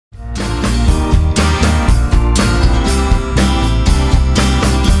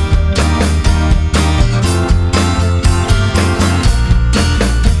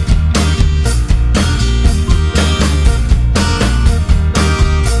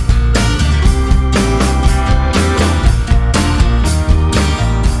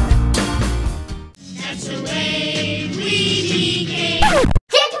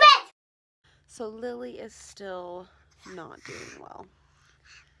not doing well.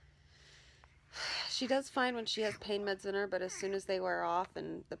 She does fine when she has pain meds in her, but as soon as they wear off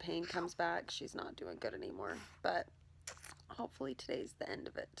and the pain comes back, she's not doing good anymore. But hopefully today's the end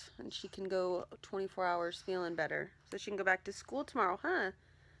of it, and she can go 24 hours feeling better, so she can go back to school tomorrow, huh?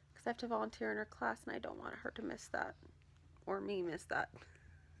 Because I have to volunteer in her class, and I don't want her to miss that, or me miss that.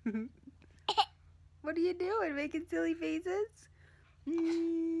 What are you doing? Making silly faces?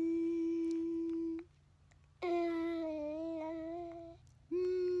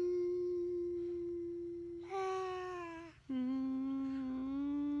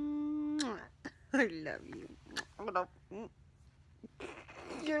 I love you.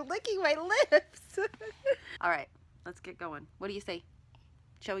 You're licking my lips. All right, let's get going. What do you say?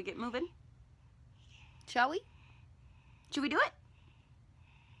 Shall we get moving? Shall we? Should we do it?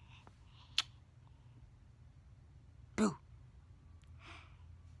 Boo.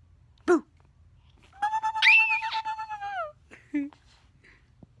 Boo.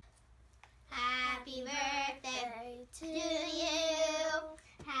 Happy birthday to you.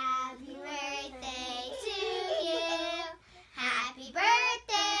 Happy birthday to you. Happy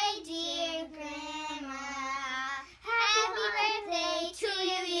birthday, dear Grandma. Happy birthday to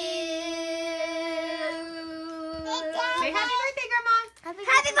you. Say happy birthday, Grandma. Happy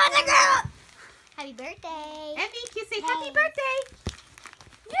birthday, Grandma. Happy birthday. Emmy, you say happy birthday.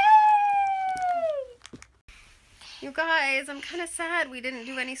 Yay! You guys, I'm kind of sad we didn't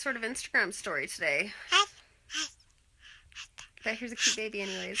do any sort of Instagram story today. But here's a cute baby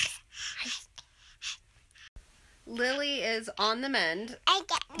anyways. Lily is on the mend. We're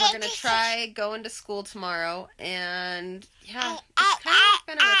going to try going to school tomorrow. And yeah, it's kind of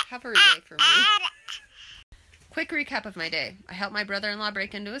been a recovery day for me. Quick recap of my day. I helped my brother-in-law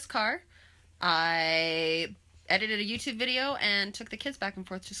break into his car. I edited a YouTube video and took the kids back and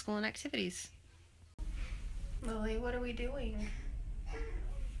forth to school and activities. Lily, what are we doing?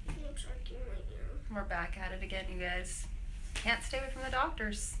 We're back at it again, you guys. Can't stay away from the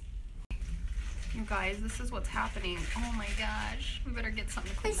doctors. You guys, this is what's happening. Oh my gosh. We better get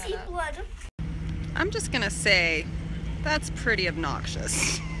something to clean that up. Blood. I'm just gonna say, that's pretty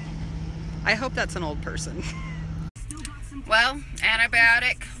obnoxious. I hope that's an old person. Well,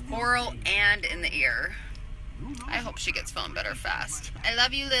 antibiotic, oral, and in the ear. I hope she gets feeling better fast. I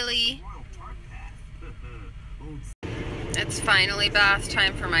love you, Lily. It's finally bath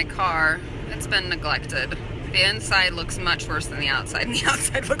time for my car. It's been neglected. The inside looks much worse than the outside, and the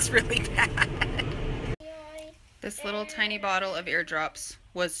outside looks really bad. This little tiny bottle of eardrops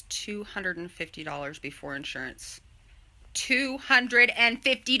was $250 before insurance.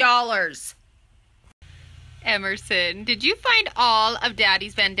 $250! Emerson, did you find all of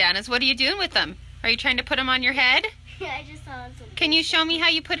Daddy's bandanas? What are you doing with them? Are you trying to put them on your head? Yeah, I just saw some. Can you show me how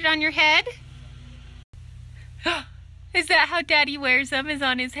you put it on your head? Is that how Daddy wears them, is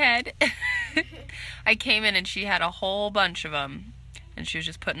on his head? I came in and she had a whole bunch of them. And she was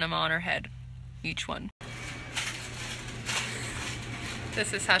just putting them on her head. Each one.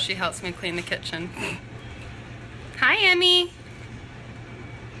 This is how she helps me clean the kitchen. Hi, Emmy.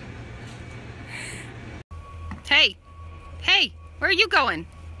 Hey. Hey, where are you going?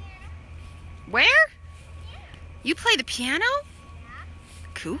 Where? You play the piano?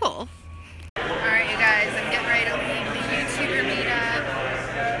 Cool. Alright, you guys, I'm getting ready to leave the YouTuber meetup.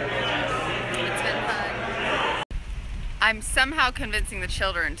 It's been fun. I'm somehow convincing the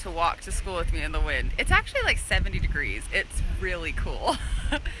children to walk to school with me in the wind. It's actually like 70 degrees. It's really cool.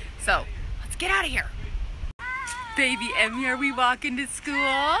 So, let's get out of here. Baby Emmy, are we walking to school?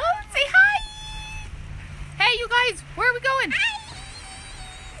 Say hi! Hey, you guys, where are we going?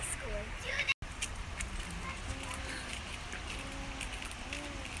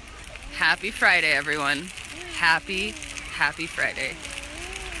 Happy Friday, everyone. Happy Friday.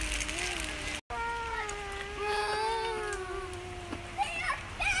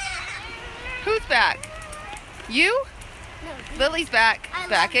 Who's back? You? No, Lily's back.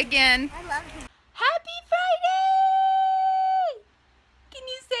 Back again. I love him. Happy Friday! Can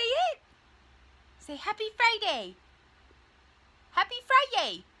you say it? Say Happy Friday. Happy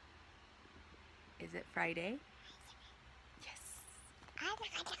Friday. Is it Friday? Yes.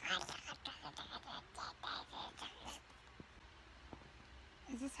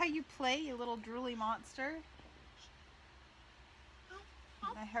 Is this how you play, you little drooly monster?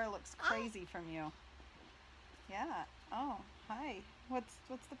 My hair looks crazy from you. Yeah. Oh, hi. What's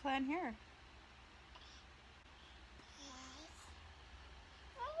the plan here?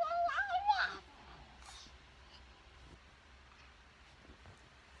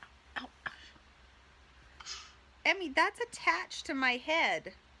 Ow. Emmy, that's attached to my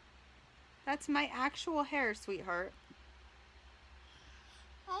head. That's my actual hair, sweetheart.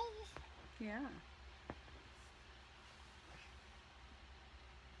 Yeah.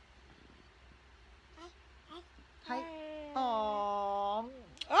 Hi. Aww. Oh,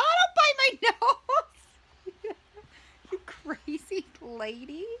 don't bite my nose! You crazy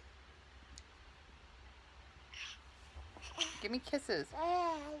lady. Give me kisses.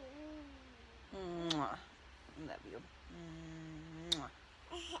 Mwah. Love you. Mwah.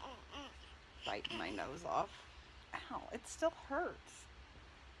 Biting my nose off. Ow, it still hurts.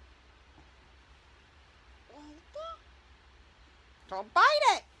 Don't bite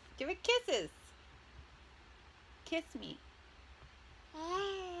it. Give it kisses. Kiss me.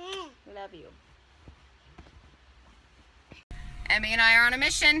 Love you. Emmy and I are on a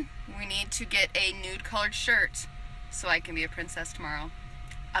mission. We need to get a nude colored shirt so I can be a princess tomorrow.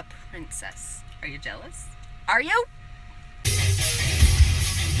 A princess. Are you jealous? Are you?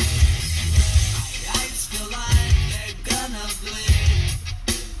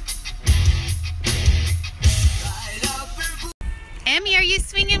 Emmy, are you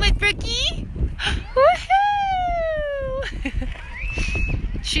swinging with Brookie? Woohoo!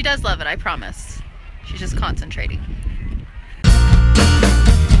 She does love it, I promise. She's just concentrating.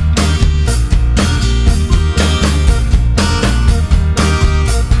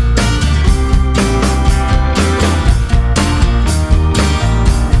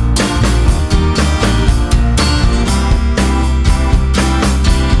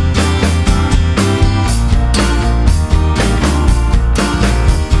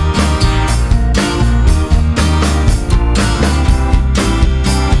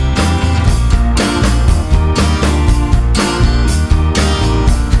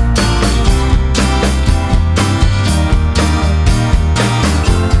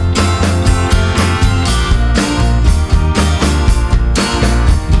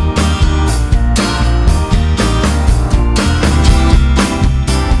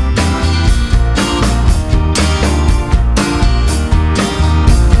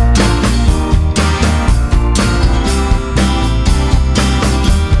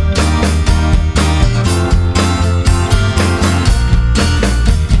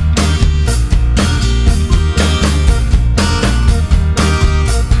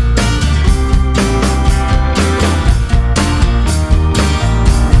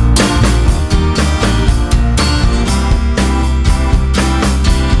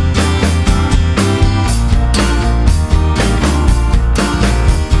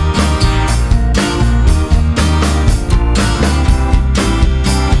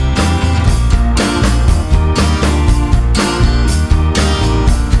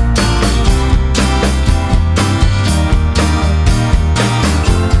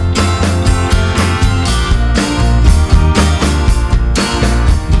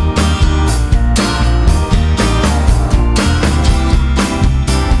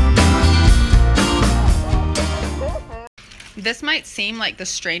 This might seem like the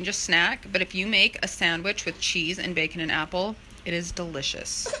strangest snack, but if you make a sandwich with cheese and bacon and apple, it is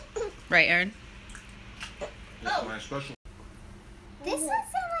delicious. Right, Erin? Oh. This one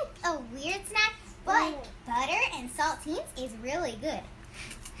sounds like a weird snack, but butter and saltines is really good.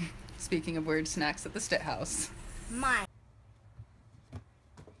 Speaking of weird snacks at the Stitt House. Mine.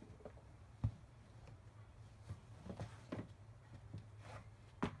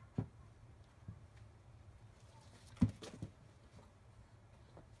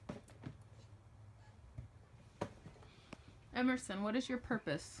 Emerson, what is your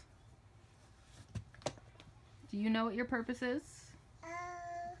purpose? Do you know what your purpose is?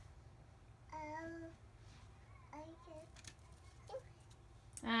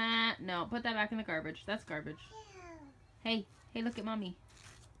 No, put that back in the garbage. That's garbage. Hey, look at mommy.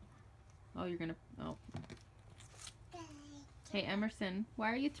 Oh, you're gonna, oh. Hey, Emerson,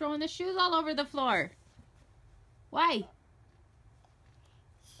 why are you throwing the shoes all over the floor? Why?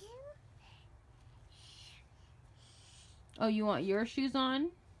 Oh, you want your shoes on?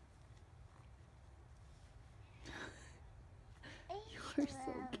 You're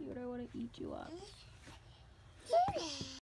so cute. I want to eat you up.